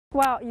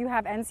Well, you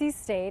have NC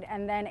State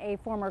and then a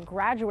former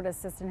graduate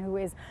assistant who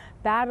is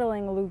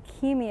battling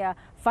leukemia,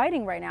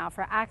 fighting right now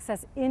for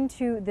access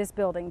into this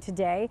building.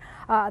 Today,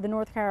 the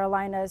North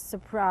Carolina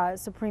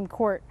Supreme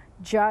Court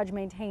judge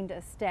maintained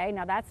a stay.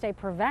 Now, that stay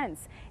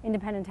prevents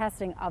independent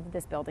testing of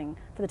this building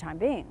for the time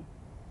being.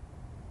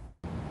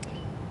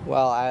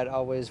 Well, I'd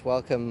always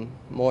welcome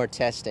more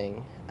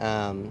testing.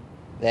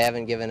 They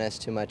haven't given us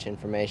too much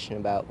information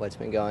about what's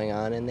been going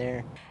on in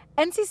there.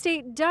 NC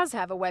State does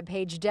have a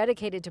webpage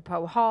dedicated to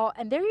Poe Hall,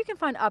 and there you can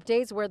find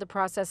updates where the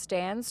process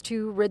stands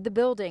to rid the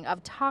building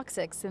of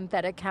toxic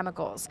synthetic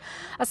chemicals.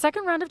 A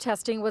second round of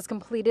testing was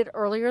completed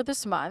earlier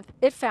this month.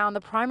 It found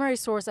the primary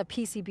source of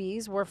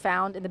PCBs were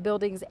found in the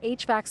building's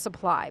HVAC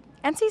supply.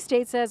 NC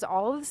State says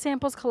all of the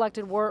samples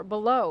collected were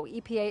below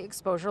EPA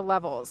exposure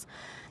levels.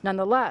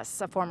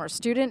 Nonetheless, a former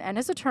student and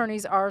his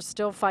attorneys are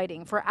still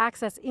fighting for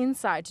access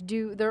inside to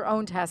do their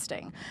own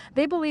testing.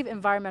 They believe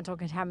environmental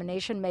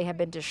contamination may have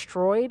been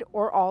destroyed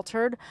or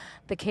altered.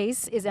 The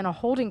case is in a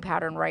holding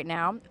pattern right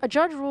now. A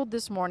judge ruled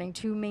this morning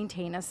to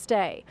maintain a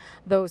stay.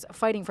 Those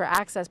fighting for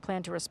access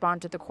plan to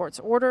respond to the court's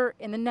order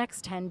in the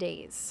next 10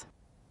 days.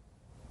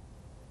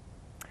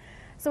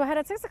 So ahead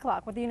at 6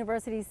 o'clock, what the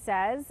university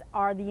says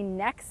are the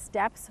next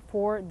steps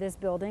for this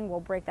building. We'll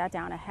break that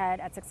down ahead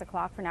at 6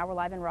 o'clock. For now, we're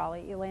live in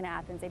Raleigh. Elena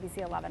Athens,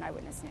 ABC 11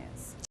 Eyewitness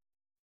News.